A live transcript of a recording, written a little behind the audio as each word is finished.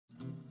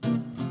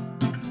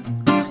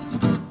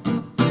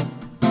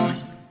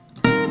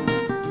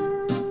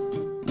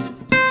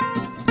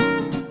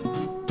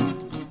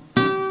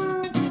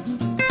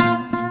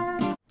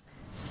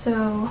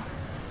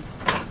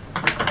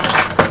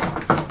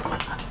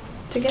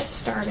to get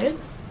started,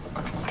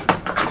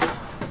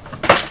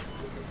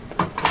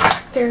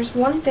 there's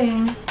one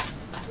thing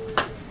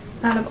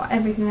out of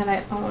everything that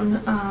I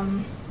own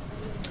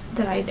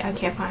that I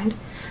can't find.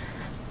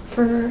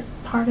 For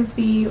part of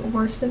the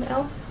worst of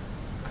e.l.f.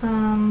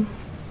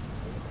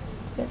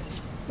 There it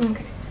is.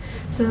 Okay.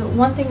 So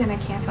one thing that I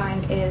can't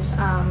find is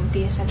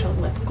the essential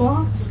lip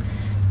gloss.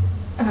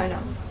 No,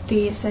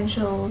 the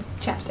essential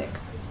chapstick.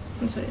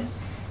 That's what it is.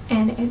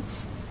 And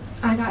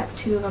I got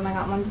two of them. I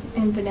got one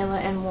in vanilla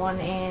and one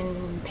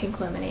in pink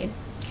lemonade.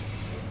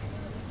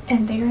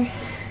 And they're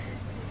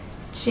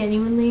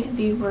genuinely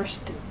the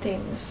worst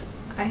things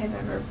I have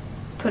ever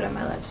put on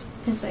my lips.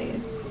 It's like a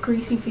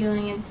greasy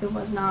feeling, and it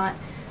was not,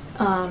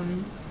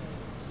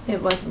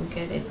 it wasn't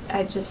good.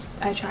 I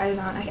tried it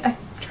on. I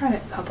tried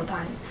it a couple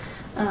times.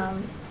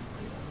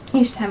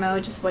 Each time I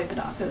would just wipe it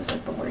off. It was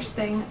like the worst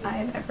thing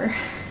I've ever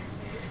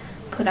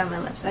put on my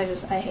lips. I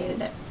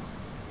hated it.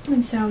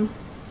 And so,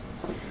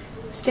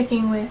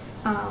 sticking with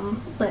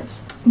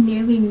lips,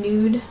 nearly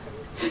nude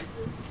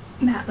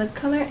matte lip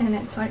color, and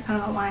it's like, I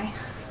don't know why.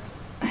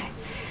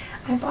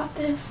 I bought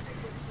this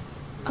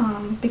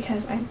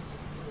because I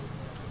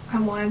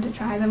wanted to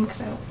try them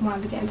because I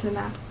wanted to get into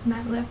the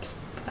matte lips,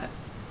 but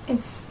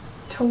it's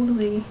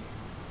totally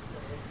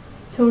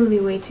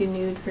way too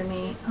nude for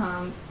me.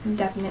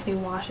 Definitely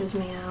washes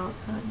me out.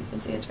 You can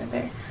see it's right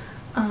there.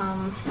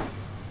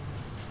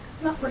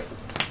 Not worth it.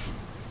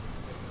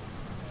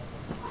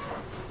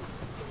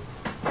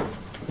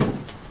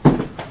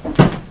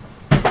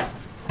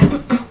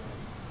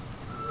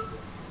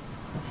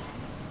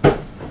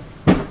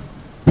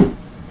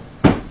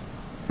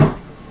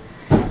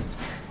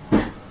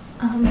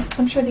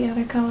 I'm sure the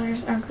other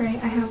colors are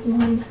great. I have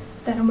one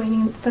that I'm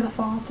waiting for the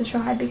fall to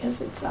try because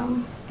it's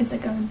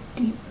like a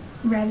deep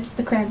red. It's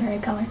the cranberry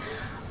color,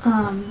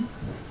 and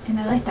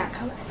I like that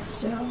color,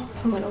 so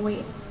I'm gonna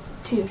wait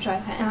to try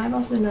that. And I've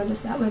also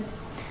noticed that with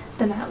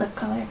the matte lip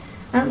color,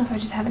 I don't know if I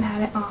just haven't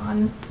had it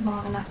on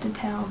long enough to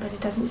tell, but it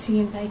doesn't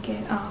seem like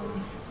it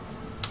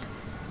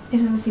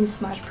doesn't seem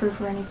smudge proof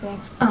or anything.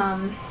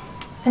 And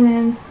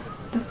then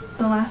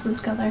the last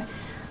lip color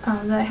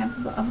that I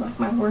have of like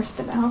my worst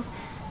of e.l.f.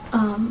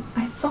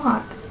 I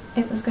thought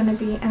it was going to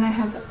be, and I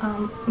have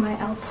my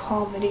e.l.f.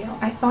 haul video,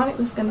 I thought it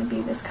was going to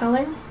be this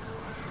color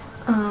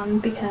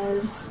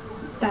because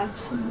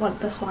that's what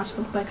the swatch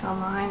looked like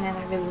online, and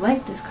I really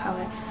liked this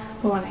color,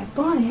 but when I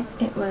bought it,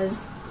 it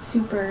was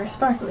super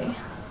sparkly,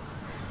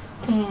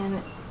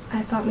 and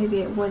I thought maybe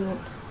it wouldn't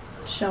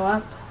show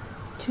up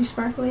too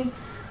sparkly,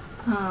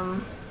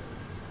 so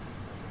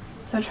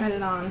I tried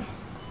it on,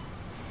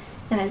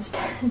 and it's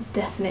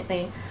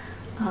definitely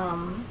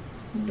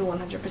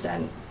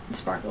 100%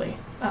 sparkly.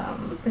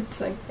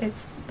 It's like,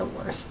 it's the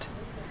worst,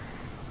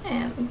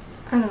 and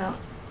I don't know,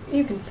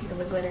 you can feel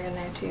the glitter in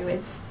there too.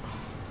 It's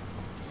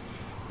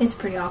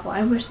pretty awful.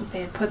 I wish that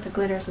they had put the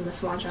glitters in the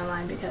swatch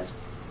online, because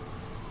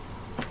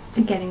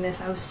getting this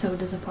I was so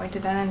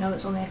disappointed, and I know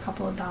it's only a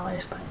couple of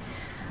dollars, but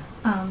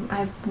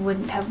I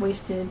wouldn't have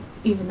wasted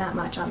even that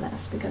much on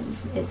this,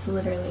 because it's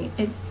literally,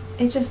 it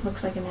just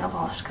looks like a nail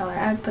polish color.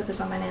 I would put this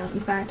on my nails.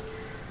 In fact,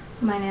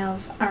 my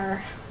nails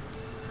are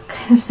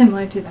kind of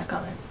similar to that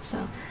color,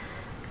 so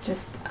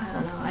just, I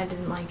don't know, I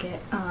didn't like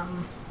it. I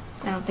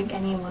don't think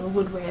anyone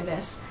would wear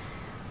this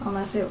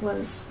unless it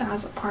was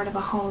as a part of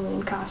a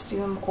Halloween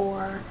costume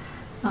or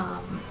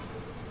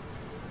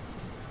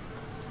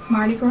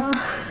Mardi Gras.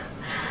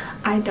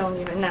 I don't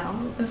even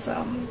know,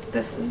 so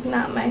this is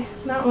not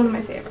one of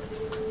my favorites.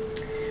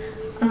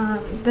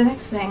 The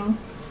next thing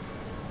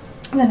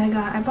that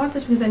I bought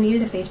this because I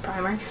needed a face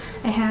primer.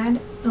 I had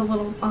the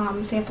little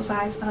sample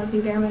size of the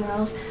Bare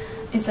Minerals.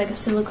 It's like a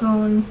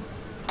silicone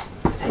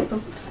type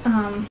of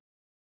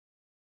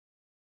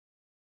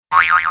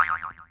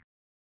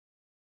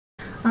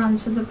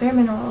so the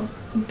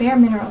Bare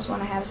Minerals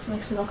one I have is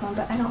like silicone,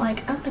 but I don't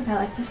think I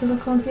like the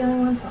silicone feeling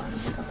one, so I'm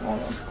just got all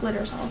those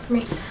glitters all over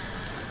me.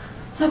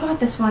 So I bought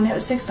this one. It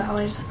was $6.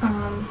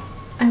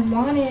 I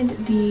wanted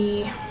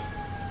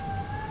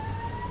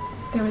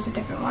there was a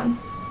different one.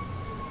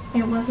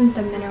 It wasn't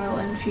the mineral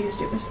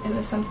infused, it was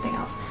something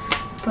else.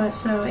 But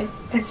so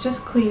it's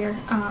just clear.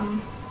 I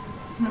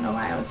don't know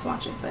why I would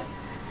swatch it, but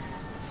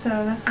so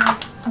that's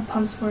like a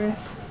pump's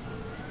worth,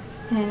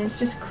 and it's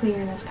just clear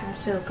and it's kind of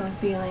silicone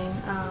feeling.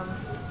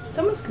 It's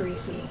almost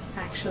greasy,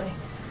 actually.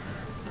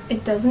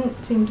 It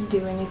doesn't seem to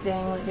do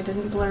anything, like it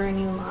doesn't blur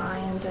any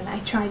lines, and I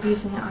tried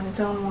using it on its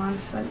own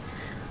once, but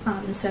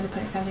instead of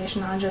putting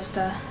foundation on, just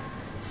to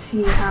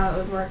see how it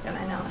would work. And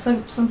I know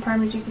some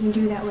primers you can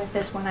do that with.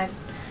 This one I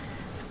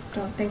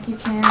don't think you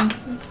can.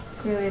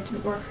 Clearly it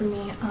didn't work for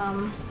me.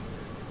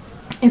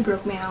 It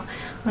broke me out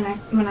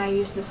when I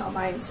used this all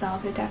by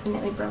itself. It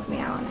definitely broke me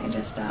out, and I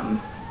just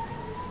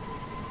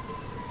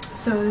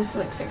so this is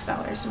like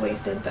 $6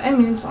 wasted, but I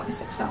mean it's only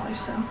 $6,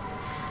 so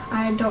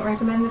I don't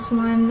recommend this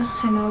one.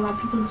 I know a lot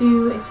of people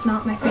do. It's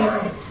not my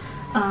favorite.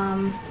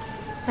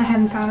 I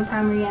haven't found a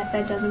primer yet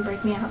that doesn't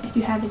break me out. If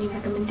you have any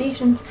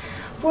recommendations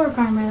for a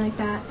primer like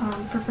that,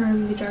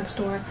 preferably the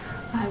drugstore,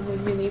 I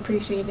would really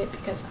appreciate it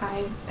because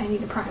I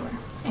need a primer,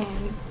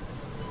 and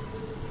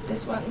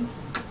this one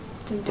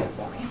didn't do it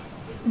for me.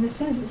 And it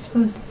says it's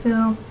supposed to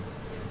fill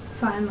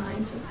fine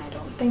lines, and I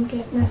don't think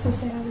it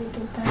necessarily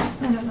did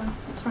that. I don't know,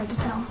 it's hard to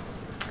tell.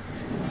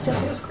 It still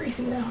feels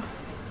greasy though.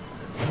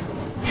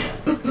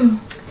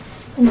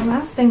 And the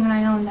last thing that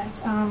I own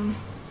that's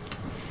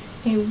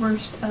a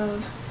worst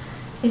of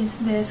is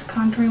this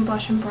contouring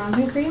blush and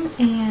bronzing cream,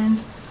 and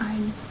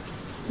I'm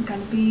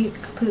gonna be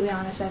completely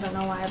honest, I don't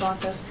know why I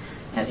bought this.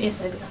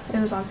 Yes, I do. It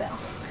was on sale.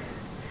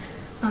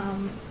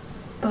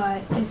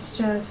 But it's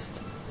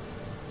just,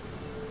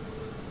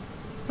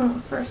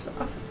 first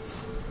off,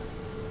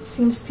 it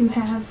seems to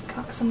have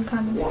some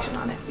condensation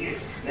on it.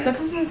 So it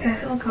comes in this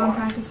nice little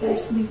compact. It's very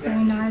sleek,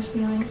 very nice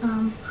feeling.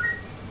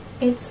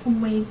 It's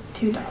way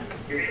too dark,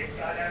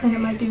 and it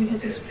might be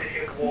because it's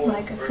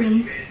like a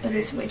cream, but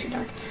it's way too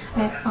dark.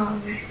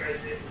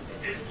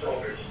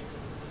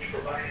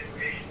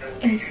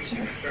 It's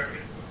just,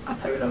 I'll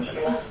put it over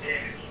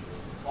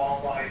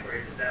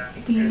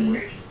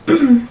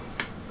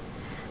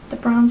the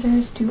bronzer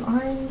is too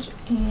orange,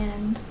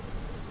 and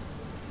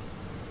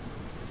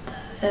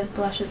the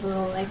blush is a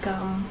little like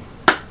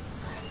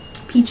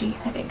peachy,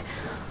 I think.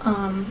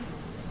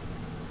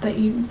 But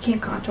you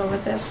can't contour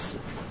with this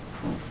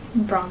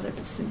bronzer,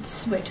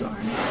 it's way too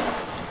orange.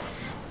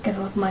 It's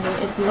gonna look muddy.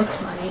 It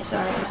looked muddy, so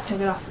I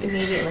took it off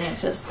immediately.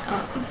 It's just,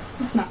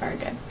 it's not very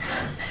good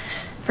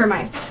for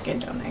my skin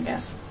tone, I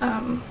guess.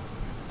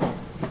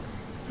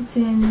 It's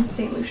in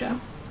St. Lucia.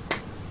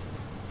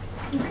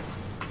 Okay.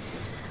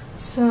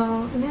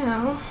 So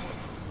now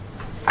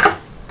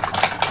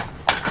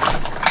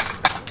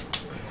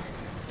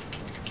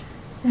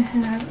I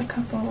have a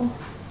couple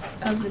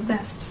of the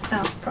best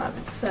e.l.f.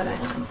 products that I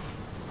own.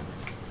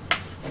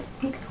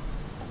 Okay.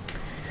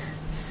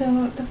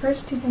 So the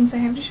first two things I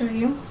have to show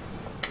you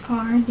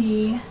are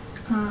the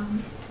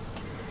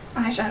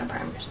eyeshadow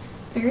primers.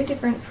 Very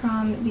different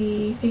from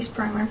the face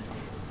primer.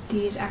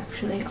 These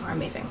actually are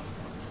amazing.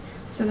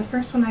 So the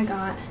first one I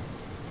got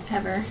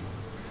ever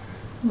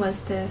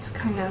was this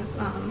kind of,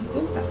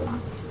 ooh, that's a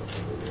lot,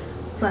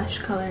 flesh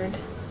colored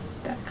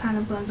that kind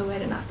of blends away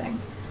to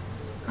nothing.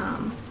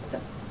 So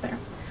there.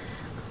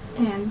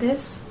 And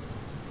this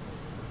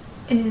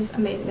is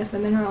amazing. It's the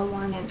mineral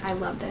one, and I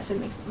love this. It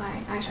makes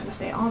my eyeshadow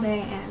stay all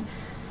day, and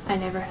I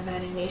never have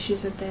had any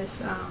issues with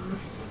this.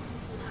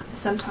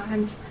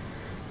 Sometimes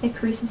it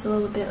creases a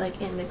little bit, like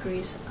in the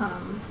crease,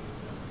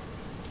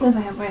 because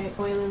I have very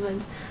oily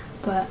lids,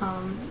 but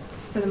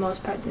for the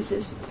most part this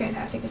is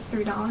fantastic. It's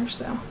 $3,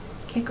 so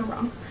can't go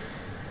wrong.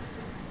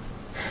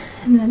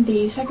 And then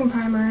the second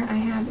primer I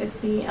have is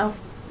the e.l.f.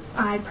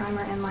 eye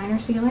primer and liner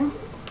sealer.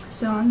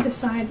 So on this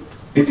side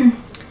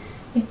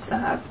it's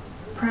a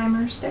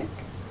primer stick,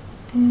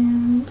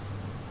 and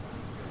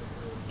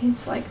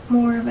it's like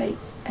more of a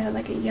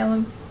like a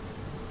yellow,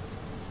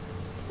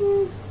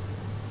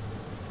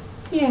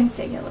 yeah, I'd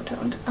say yellow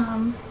toned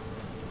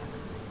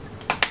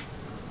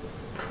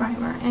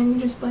primer, and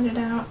you just blend it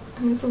out,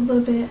 and it's a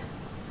little bit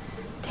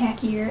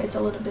tackier. It's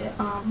a little bit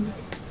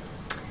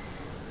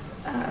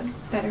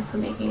better for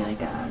making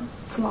like a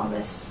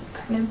flawless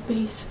kind of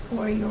base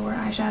for your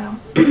eyeshadow.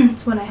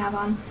 It's what I have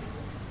on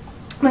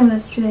my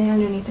list today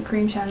underneath the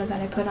cream shadow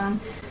that I put on.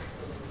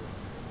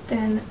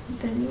 Then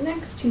the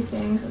next two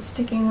things I'm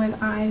sticking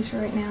with eyes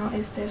right now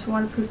is this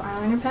waterproof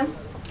eyeliner pen.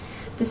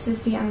 This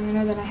is the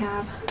eyeliner that I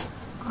have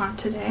on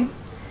today,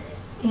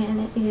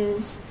 and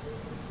it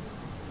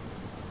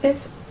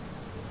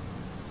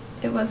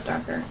was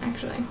darker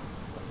actually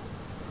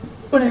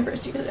when I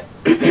first used it.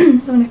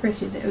 When I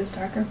first used it, it was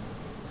darker.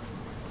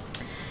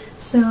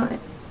 So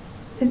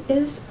it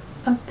is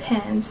a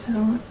pen,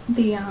 so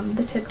the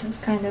tip does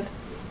kind of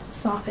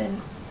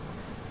soften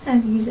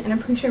as you use it, and I'm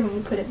pretty sure when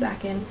you put it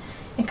back in,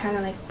 it kind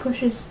of like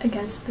pushes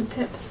against the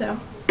tip, so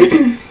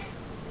kind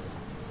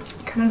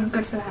of not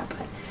good for that,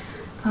 but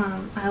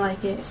I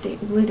like it.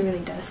 It literally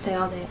does stay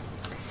all day.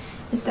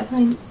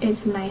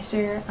 It's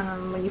nicer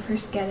when you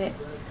first get it.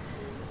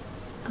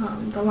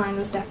 The line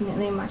was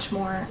definitely much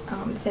more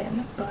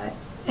thin, but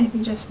if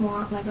you just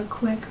want like a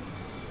quick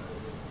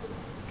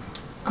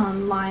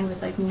line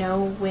with like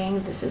no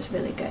wing, this is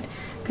really good,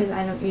 because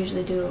I don't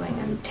usually do a wing.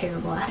 I'm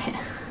terrible at it.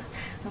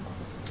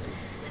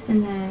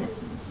 And then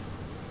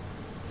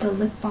the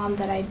lip balm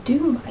that I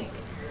do like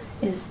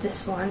is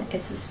this one.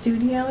 It's a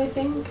Studio, I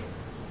think.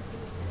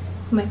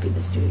 It might be the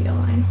Studio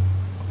line.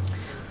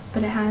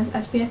 But it has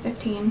SPF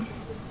 15,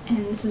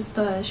 and this is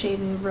the shade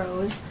in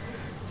Rose.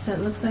 So it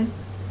looks like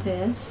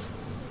this.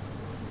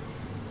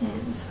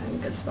 And let's find a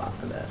good spot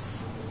for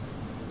this.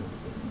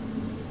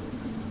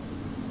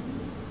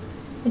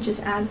 It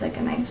just adds like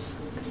a nice,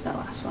 it's the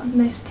last one,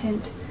 nice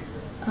tint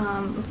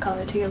of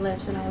color to your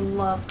lips, and I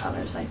love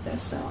colors like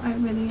this, so I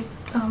really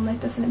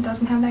like this, and it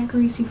doesn't have that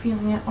greasy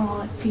feeling at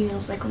all. It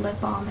feels like a lip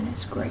balm, and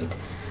it's great.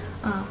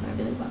 I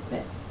really love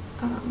it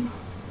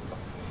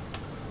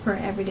for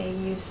everyday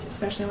use,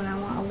 especially when I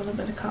want a little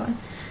bit of color.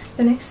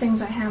 The next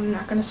things I have, I'm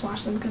not going to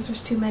swatch them because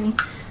there's too many,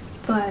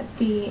 but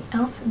the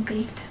e.l.f.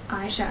 Baked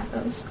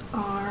eyeshadows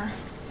are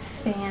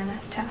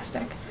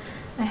fantastic.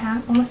 I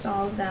have almost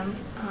all of them.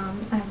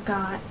 I've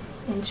got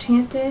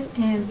Enchanted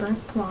and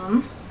Burnt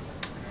Plum.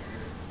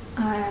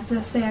 I have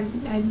to say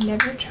I've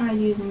never tried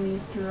using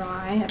these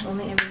dry. I've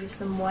only ever used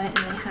them wet,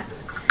 and they have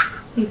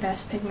the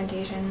best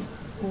pigmentation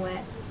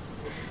wet.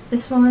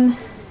 This one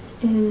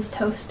is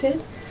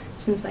Toasted,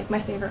 which is like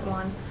my favorite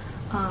one,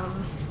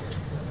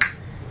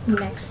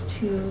 next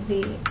to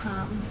the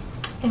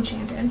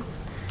Enchanted.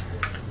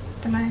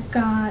 Then I've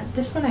got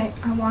this one.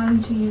 I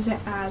wanted to use it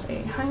as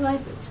a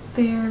highlight. It's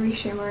very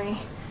shimmery.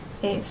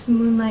 It's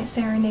Moonlight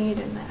Serenade,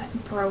 and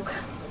that broke.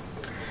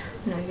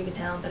 I don't know if you can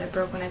tell, but it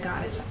broke when I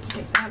got it, so I have to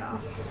take that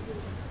off.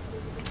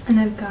 And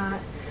I've got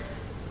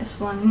this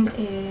one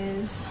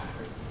is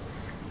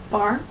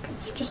Bark.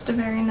 It's just a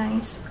very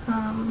nice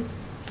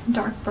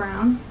dark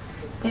brown.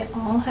 They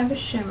all have a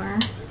shimmer,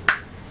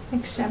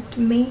 except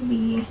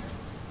maybe,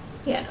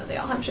 yeah, no, they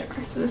all have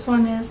shimmer. So this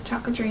one is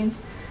Chocolate Dreams.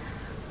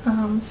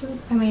 So,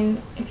 I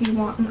mean, if you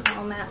want an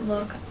all matte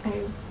look,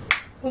 I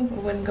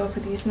wouldn't go for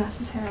these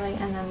necessarily.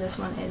 And then this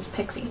one is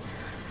Pixie.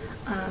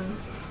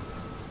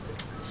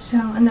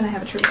 And then I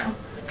have a trio,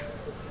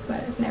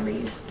 but I've never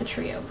used the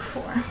trio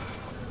before.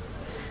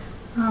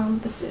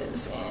 This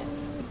is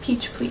in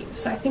Peach Please,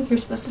 so I think you're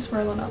supposed to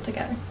swirl it all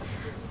together.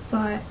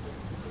 But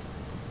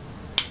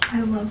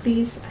I love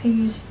these. I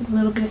use a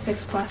little bit of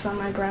Fix Plus on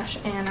my brush,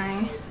 and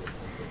I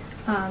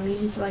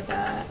use like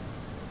a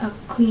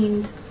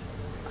cleaned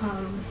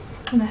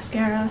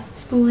mascara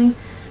spoolie,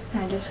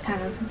 and I just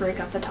kind of break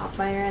up the top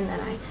layer, and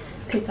then I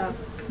pick up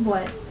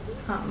what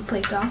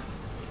flaked off,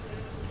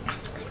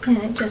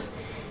 and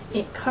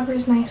it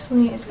covers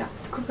nicely. It's got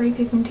great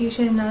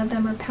pigmentation. None of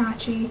them are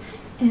patchy,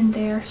 and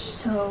they're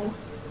so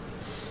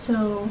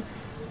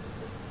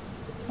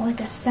like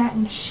a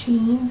satin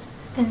sheen,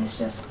 and it's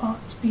just, oh,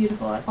 it's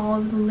beautiful all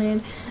over the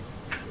lid.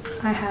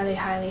 I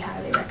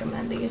highly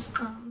recommend these.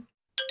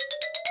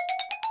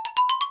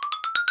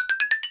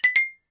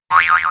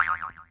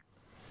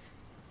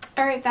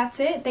 Alright, that's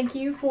it. Thank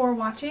you for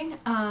watching.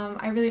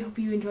 I really hope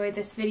you enjoyed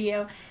this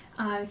video.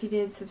 If you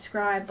did,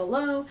 subscribe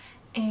below,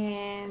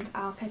 and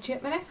I'll catch you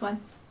at my next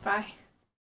one. Bye.